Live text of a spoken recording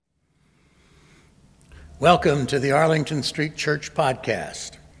Welcome to the Arlington Street Church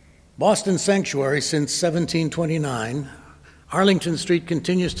Podcast. Boston Sanctuary since 1729, Arlington Street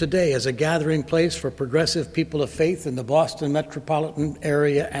continues today as a gathering place for progressive people of faith in the Boston metropolitan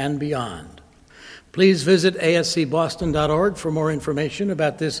area and beyond. Please visit ascboston.org for more information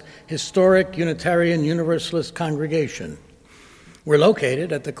about this historic Unitarian Universalist congregation. We're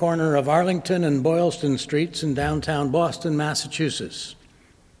located at the corner of Arlington and Boylston Streets in downtown Boston, Massachusetts.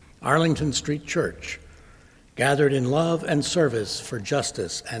 Arlington Street Church, gathered in love and service for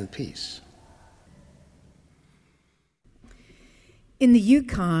justice and peace. In the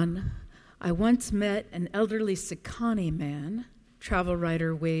Yukon, I once met an elderly Sekani man, travel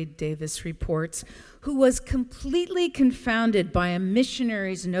writer Wade Davis reports, who was completely confounded by a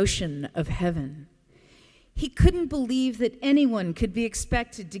missionary's notion of heaven. He couldn't believe that anyone could be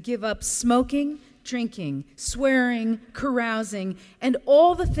expected to give up smoking, drinking, swearing, carousing, and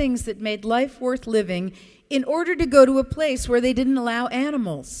all the things that made life worth living in order to go to a place where they didn't allow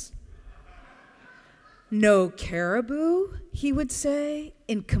animals. No caribou, he would say,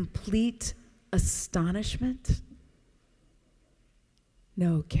 in complete astonishment.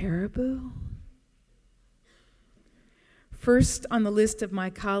 No caribou? First on the list of my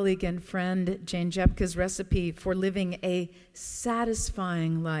colleague and friend Jane Jepka's recipe for living a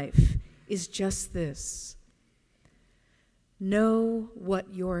satisfying life is just this: know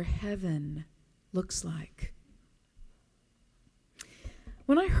what your heaven looks like.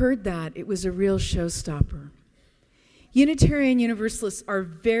 When I heard that, it was a real showstopper. Unitarian Universalists are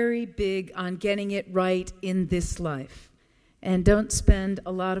very big on getting it right in this life and don't spend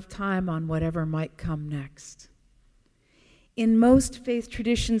a lot of time on whatever might come next. In most faith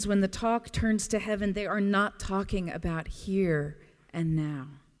traditions, when the talk turns to heaven, they are not talking about here and now.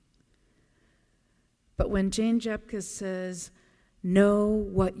 But when Jane Jepka says, know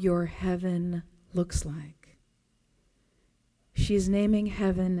what your heaven looks like, she is naming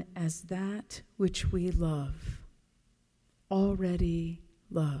heaven as that which we love, already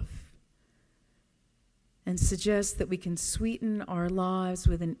love, and suggests that we can sweeten our lives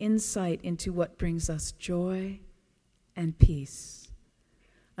with an insight into what brings us joy and peace,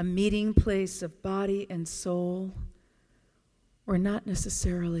 a meeting place of body and soul, or not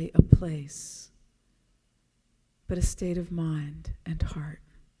necessarily a place, but a state of mind and heart.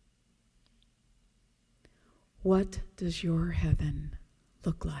 What does your heaven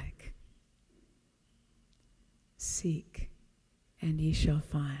look like? Seek, and ye shall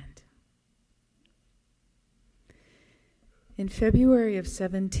find. In February of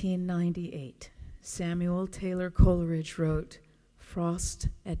 1798, Samuel Taylor Coleridge wrote, "Frost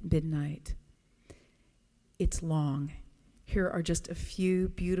at Midnight." It's long. Here are just a few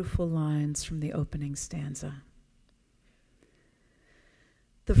beautiful lines from the opening stanza.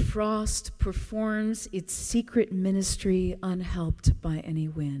 The frost performs its secret ministry unhelped by any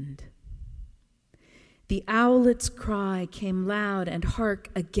wind. The owlet's cry came loud, and hark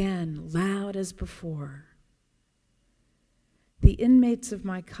again, loud as before. The inmates of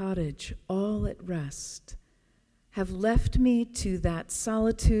my cottage, all at rest, have left me to that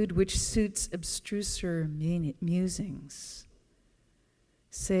solitude which suits abstruser musings,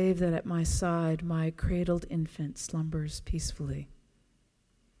 save that at my side my cradled infant slumbers peacefully.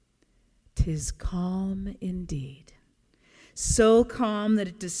 'Tis calm indeed, so calm that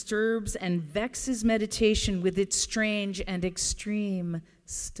it disturbs and vexes meditation with its strange and extreme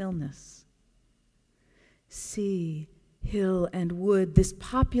stillness. Sea, hill, and wood, this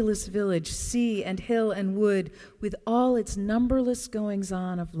populous village, sea and hill and wood, with all its numberless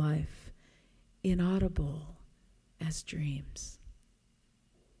goings-on of life, inaudible as dreams.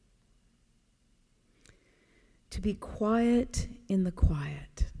 To be quiet in the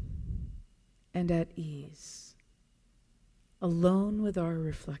quiet, and at ease, alone with our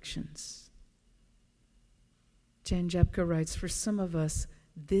reflections. Jane Jepka writes, for some of us,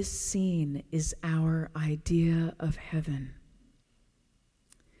 this scene is our idea of heaven.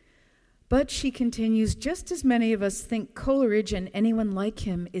 But, she continues, just as many of us think Coleridge and anyone like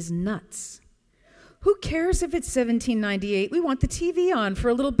him is nuts. Who cares if it's 1798? We want the TV on for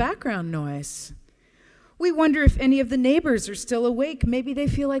a little background noise. We wonder if any of the neighbors are still awake. Maybe they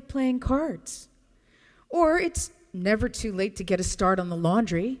feel like playing cards. Or it's never too late to get a start on the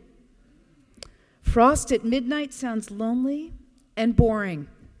laundry. Frost at midnight sounds lonely and boring.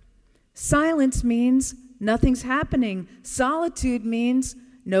 Silence means nothing's happening. Solitude means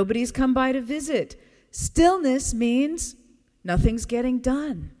nobody's come by to visit. Stillness means nothing's getting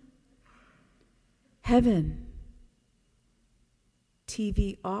done. Heaven.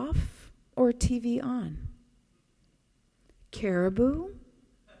 TV off or TV on? Caribou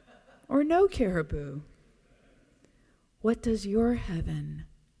or no caribou? What does your heaven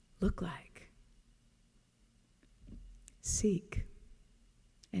look like? Seek,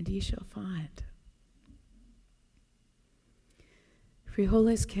 and ye shall find.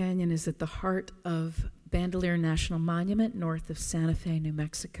 Frijoles Canyon is at the heart of Bandelier National Monument, north of Santa Fe, New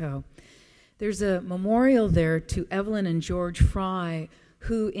Mexico. There's a memorial there to Evelyn and George Fry,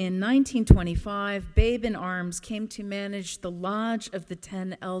 who in 1925, babe in arms, came to manage the Lodge of the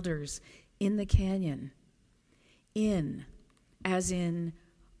 10 Elders in the canyon. In, as in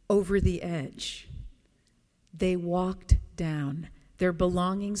over the edge. They walked down. Their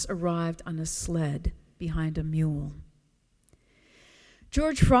belongings arrived on a sled behind a mule.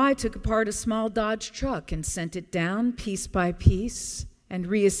 George Fry took apart a small Dodge truck and sent it down piece by piece and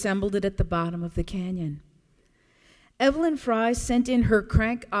reassembled it at the bottom of the canyon. Evelyn Fry sent in her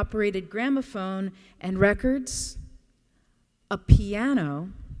crank-operated gramophone and records, a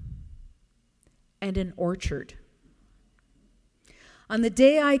piano, and an orchard. On the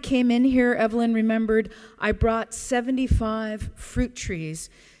day I came in here, Evelyn remembered, I brought 75 fruit trees.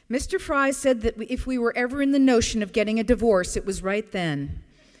 Mr. Fry said that if we were ever in the notion of getting a divorce, it was right then.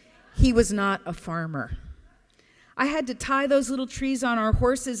 He was not a farmer. I had to tie those little trees on our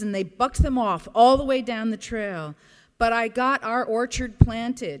horses, and they bucked them off all the way down the trail. But I got our orchard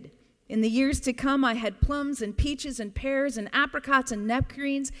planted. In the years to come, I had plums and peaches and pears and apricots and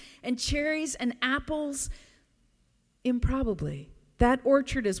nectarines and cherries and apples. Improbably, that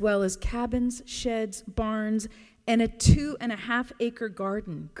orchard, as well as cabins, sheds, barns, and a 2.5-acre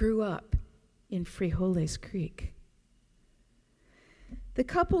garden, grew up in Frijoles Creek. The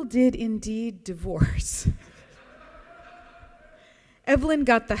couple did indeed divorce. Evelyn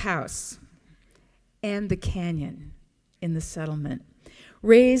got the house and the canyon in the settlement,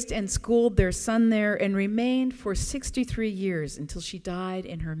 raised and schooled their son there, and remained for 63 years until she died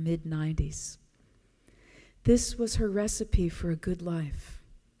in her mid-90s. This was her recipe for a good life.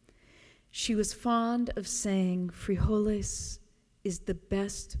 She was fond of saying, Frijoles is the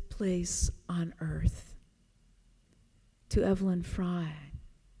best place on earth. To Evelyn Fry,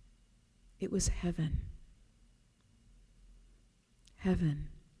 it was heaven. Heaven.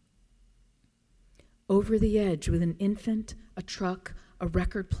 Over the edge with an infant, a truck, a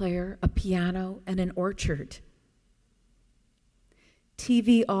record player, a piano, and an orchard.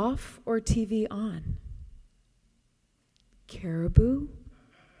 TV off or TV on? Caribou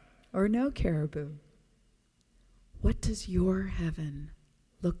or no caribou? What does your heaven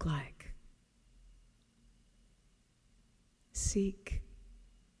look like? Seek,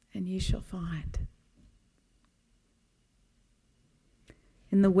 and ye shall find.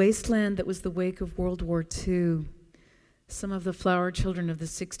 In the wasteland that was the wake of World War II, some of the flower children of the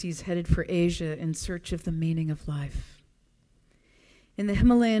 60s headed for Asia in search of the meaning of life. In the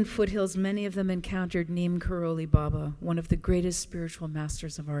Himalayan foothills, many of them encountered Neem Karoli Baba, one of the greatest spiritual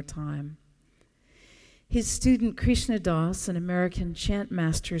masters of our time. His student Krishna Das, an American chant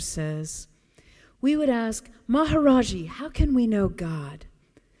master, says, we would ask, Maharaji, how can we know God?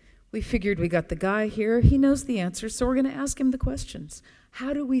 We figured we got the guy here, he knows the answer, so we're going to ask him the questions.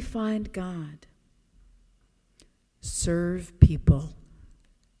 How do we find God? Serve people.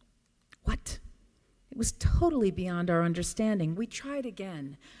 What? It was totally beyond our understanding. We tried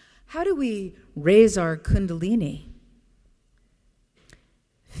again. How do we raise our kundalini?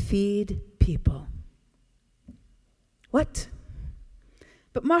 Feed people. What?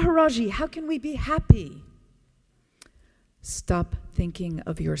 But Maharaji, how can we be happy? Stop thinking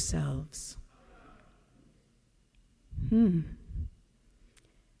of yourselves.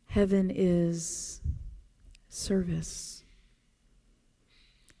 Heaven is service.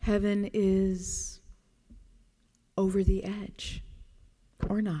 Heaven is over the edge,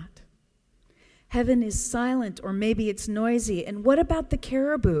 or not. Heaven is silent, or maybe it's noisy. And what about the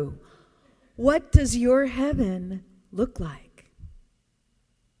caribou? What does your heaven look like?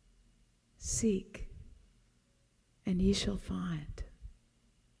 Seek, and ye shall find.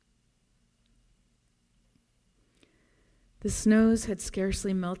 The snows had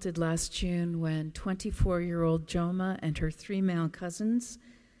scarcely melted last June when 24-year-old Joma and her 3 male cousins,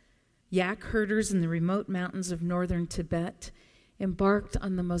 yak herders in the remote mountains of northern Tibet, embarked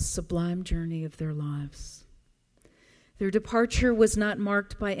on the most sublime journey of their lives. Their departure was not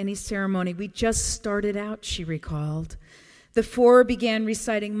marked by any ceremony. We just started out, she recalled. The 4 began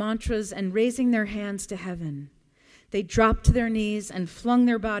reciting mantras and raising their hands to heaven. They dropped to their knees and flung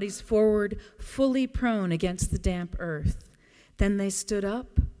their bodies forward, fully prone against the damp earth. Then they stood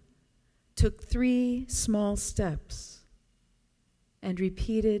up, took 3 small steps, and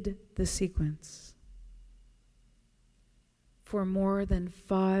repeated the sequence. For more than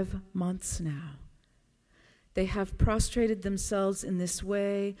 5 months now, They have prostrated themselves in this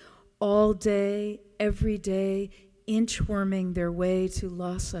way all day, every day, inchworming their way to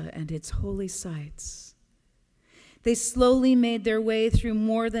Lhasa and its holy sites. They slowly made their way through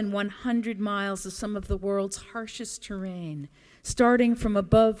more than 100 miles of some of the world's harshest terrain, starting from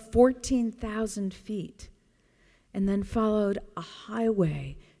above 14,000 feet, and then followed a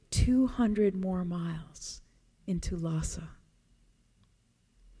highway 200 more miles into Lhasa.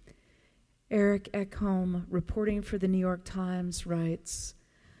 Eric Ekholm, reporting for the New York Times, writes,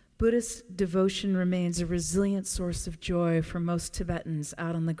 Buddhist devotion remains a resilient source of joy for most Tibetans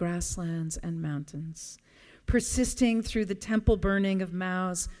out on the grasslands and mountains, persisting through the temple burning of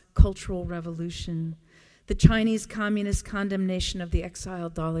Mao's Cultural Revolution, the Chinese Communist condemnation of the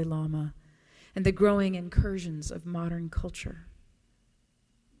exiled Dalai Lama, and the growing incursions of modern culture.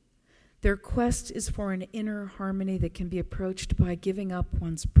 Their quest is for an inner harmony that can be approached by giving up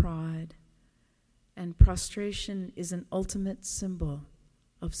one's pride, and prostration is an ultimate symbol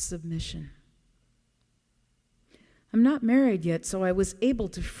of submission. I'm not married yet, so I was able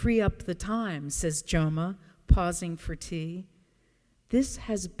to free up the time, says Joma, pausing for tea. This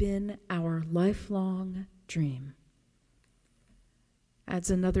has been our lifelong dream. Adds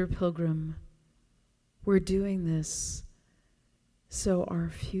another pilgrim, we're doing this so our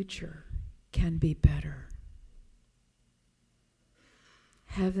future can be better.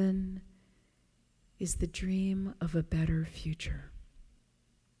 Heaven is the dream of a better future.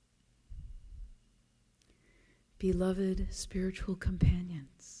 Beloved spiritual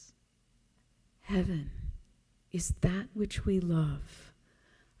companions, heaven is that which we love,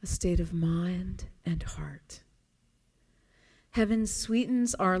 a state of mind and heart. Heaven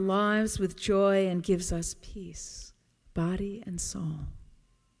sweetens our lives with joy and gives us peace, body and soul.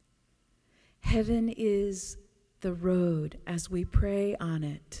 Heaven is the road as we pray on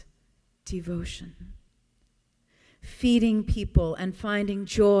it, devotion, feeding people and finding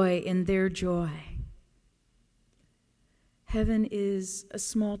joy in their joy. Heaven is a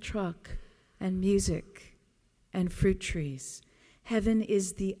small truck and music and fruit trees. Heaven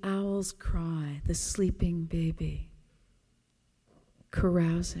is the owl's cry, the sleeping baby,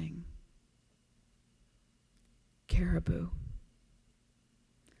 carousing, caribou.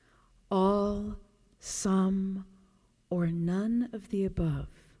 All, some, or none of the above.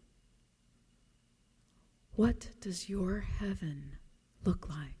 What does your heaven look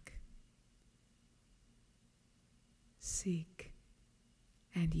like? Seek,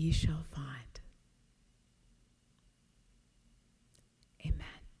 and ye shall find.